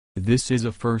This is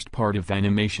a first part of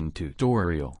animation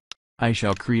tutorial. I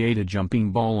shall create a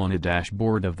jumping ball on a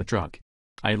dashboard of the truck.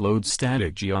 I load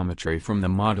static geometry from the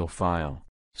model file,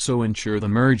 so ensure the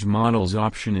Merge Models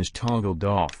option is toggled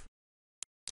off.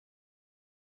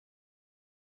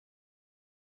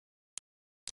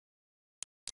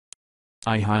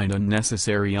 I hide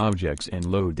unnecessary objects and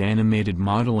load animated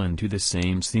model into the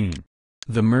same scene.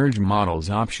 The Merge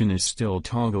Models option is still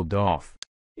toggled off.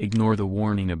 Ignore the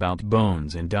warning about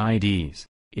bones and IDs,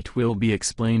 it will be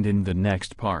explained in the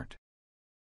next part.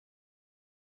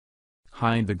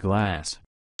 Hide the glass.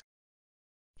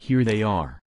 Here they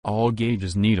are, all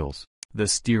gauges, needles, the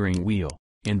steering wheel,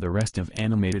 and the rest of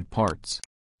animated parts.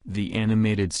 The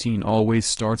animated scene always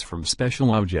starts from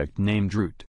special object named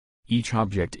root. Each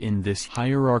object in this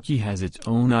hierarchy has its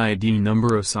own ID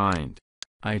number assigned.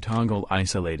 I toggle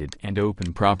Isolated and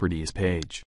open Properties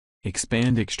page.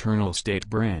 Expand External State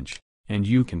branch, and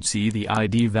you can see the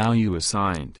ID value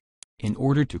assigned. In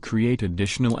order to create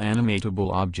additional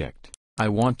animatable object, I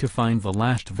want to find the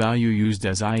last value used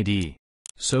as ID.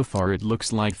 So far it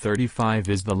looks like 35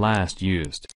 is the last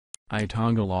used. I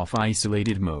toggle off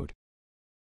Isolated mode.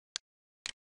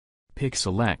 Pick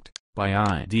Select, by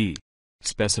ID.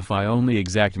 Specify only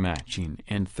exact matching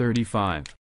and 35.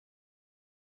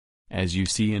 As you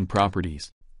see in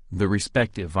Properties, the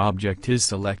respective object is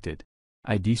selected.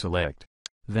 I deselect,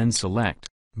 then select,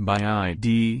 by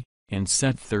ID, and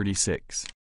set 36.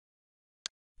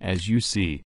 As you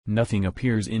see, nothing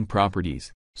appears in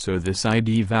Properties, so this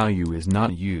ID value is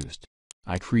not used.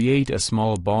 I create a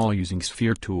small ball using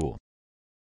Sphere tool.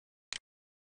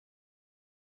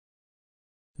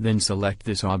 Then select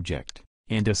this object,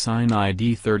 and assign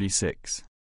ID 36,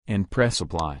 and press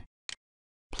Apply.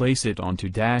 Place it onto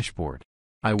dashboard.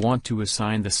 I want to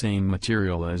assign the same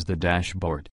material as the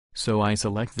dashboard, so I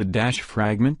select the dash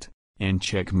fragment, and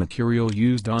check material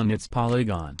used on its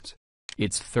polygons.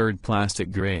 It's third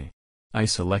plastic gray. I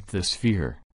select the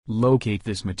sphere, locate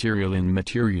this material in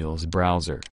Materials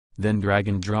browser, then drag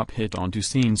and drop it onto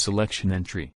Scene Selection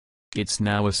entry. It's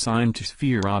now assigned to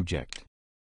Sphere object.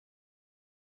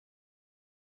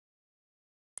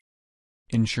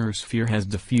 Ensure Sphere has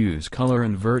diffuse color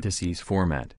and vertices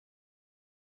format.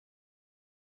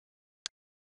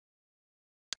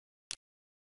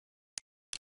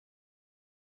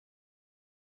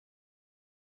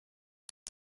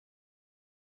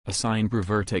 Assign per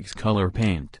vertex color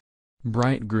paint.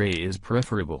 Bright gray is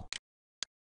preferable.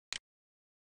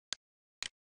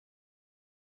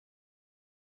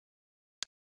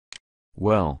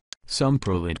 Well, some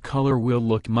populated color will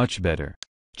look much better.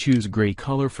 Choose gray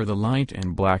color for the light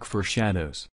and black for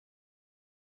shadows.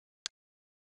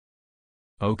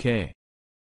 OK.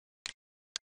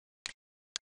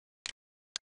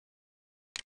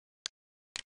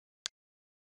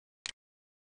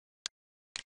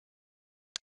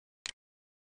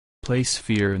 Place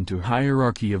sphere into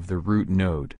hierarchy of the root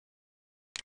node.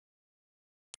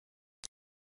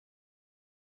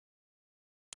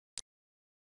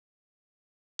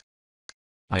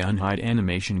 I unhide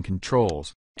animation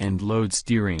controls, and load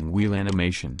steering wheel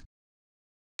animation.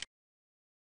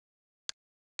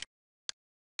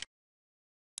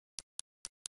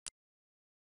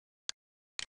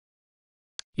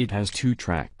 It has two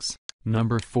tracks,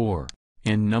 number 4,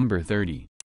 and number 30.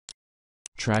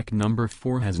 Track number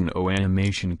 4 has no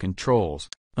animation controls,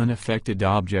 unaffected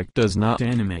object does not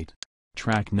animate.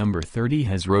 Track number 30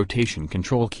 has rotation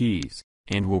control keys,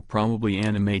 and will probably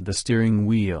animate the steering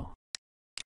wheel.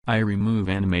 I remove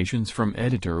animations from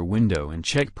editor window and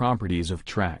check properties of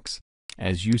tracks.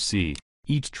 As you see,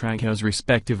 each track has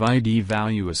respective ID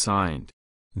value assigned.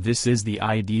 This is the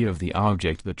ID of the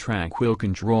object the track will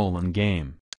control in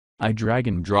game. I drag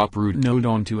and drop root node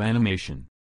onto animation,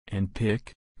 and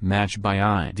pick Match by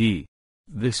ID.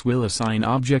 This will assign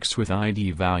objects with ID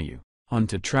value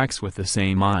onto tracks with the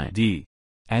same ID.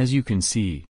 As you can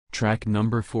see, track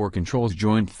number 4 controls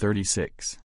joint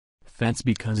 36. That's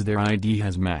because their ID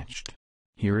has matched.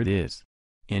 Here it is.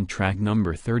 And track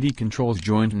number 30 controls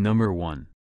joint number 1.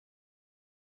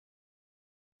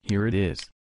 Here it is.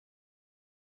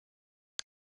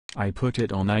 I put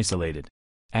it on Isolated.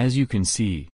 As you can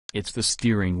see, it's the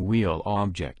steering wheel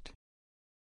object.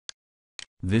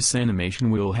 This animation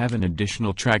will have an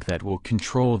additional track that will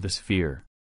control the sphere.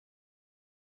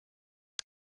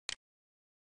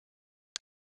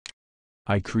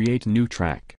 I create new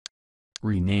track.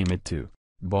 Rename it to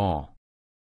Ball.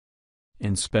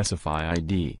 And specify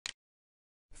ID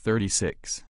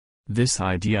 36. This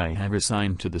ID I have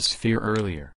assigned to the sphere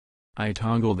earlier. I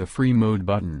toggle the free mode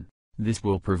button. This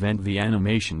will prevent the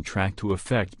animation track to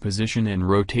affect position and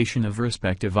rotation of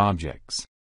respective objects.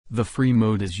 The free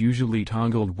mode is usually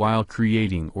toggled while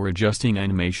creating or adjusting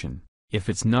animation. If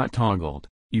it's not toggled,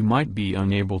 you might be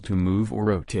unable to move or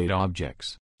rotate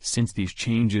objects, since these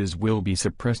changes will be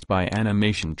suppressed by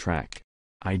animation track.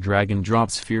 I drag and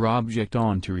drop sphere object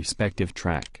onto respective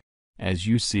track. As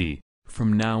you see,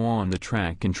 from now on the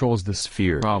track controls the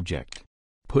sphere object.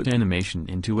 Put animation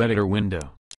into editor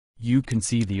window. You can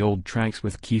see the old tracks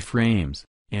with keyframes,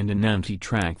 and an empty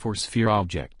track for sphere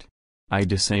object. I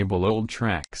disable old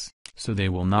tracks, so they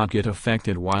will not get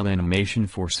affected while animation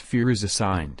for sphere is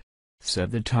assigned.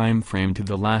 Set the time frame to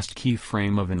the last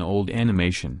keyframe of an old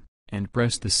animation, and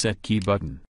press the Set Key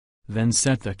button. Then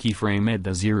set the keyframe at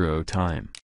the 0 time.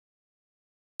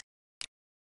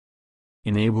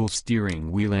 Enable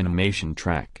steering wheel animation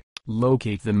track.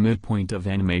 Locate the midpoint of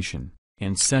animation,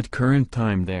 and set current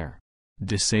time there.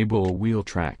 Disable wheel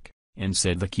track, and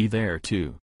set the key there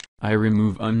too. I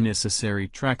remove unnecessary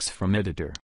tracks from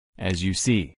editor. As you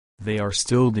see, they are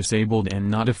still disabled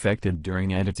and not affected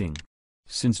during editing.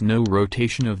 Since no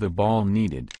rotation of the ball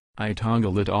needed, I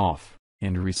toggle it off,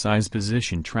 and resize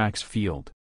position tracks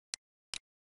field.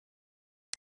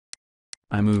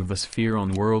 I move the sphere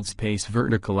on world space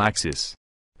vertical axis.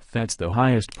 That's the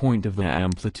highest point of the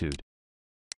amplitude.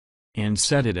 And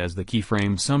set it as the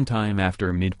keyframe sometime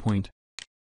after midpoint,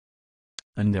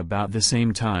 and about the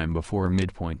same time before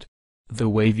midpoint. The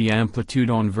way the amplitude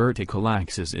on vertical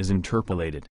axis is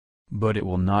interpolated. But it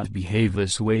will not behave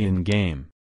this way in game.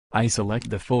 I select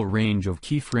the full range of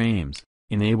keyframes,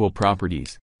 enable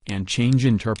properties, and change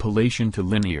interpolation to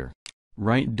linear.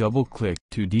 Right double click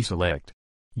to deselect.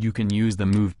 You can use the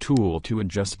move tool to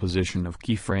adjust position of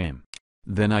keyframe.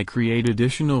 Then I create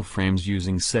additional frames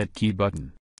using Set Key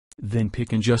button. Then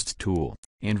pick Adjust tool,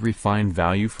 and refine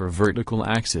value for vertical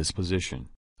axis position.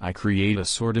 I create a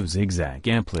sort of zigzag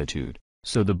amplitude,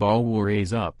 so the ball will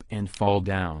raise up and fall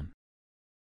down.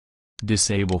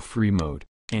 Disable free mode,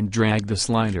 and drag the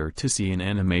slider to see an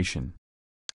animation.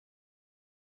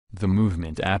 The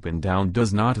movement up and down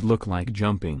does not look like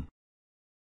jumping.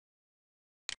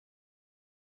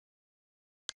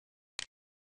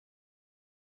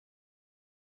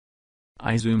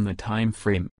 I zoom the time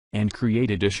frame, and create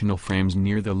additional frames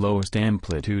near the lowest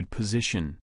amplitude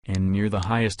position, and near the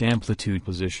highest amplitude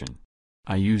position.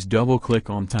 I use double-click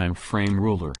on time frame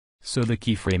ruler, so the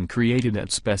keyframe created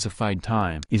at specified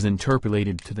time is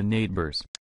interpolated to the neighbors.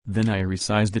 Then I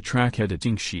resize the track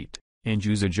editing sheet, and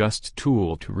use Adjust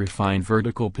tool to refine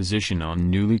vertical position on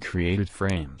newly created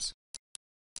frames.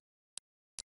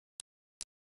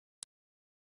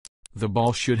 The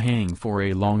ball should hang for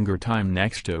a longer time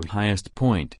next to highest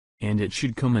point, and it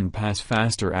should come and pass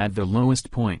faster at the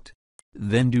lowest point.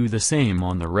 Then do the same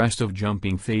on the rest of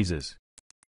jumping phases.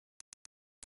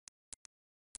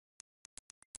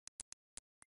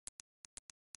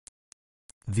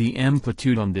 The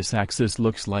amplitude on this axis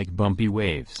looks like bumpy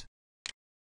waves.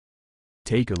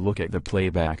 Take a look at the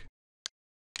playback.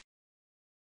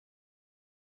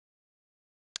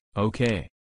 OK.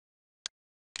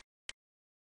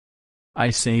 I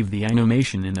save the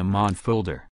animation in a mod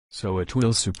folder, so it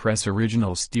will suppress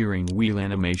original steering wheel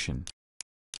animation.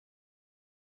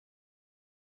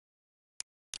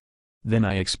 Then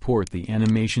I export the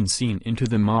animation scene into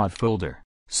the mod folder,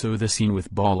 so the scene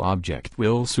with ball object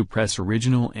will suppress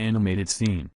original animated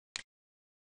scene.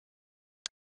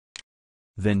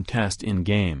 Then test in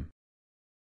game.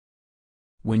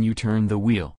 When you turn the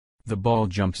wheel, the ball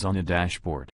jumps on a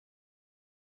dashboard.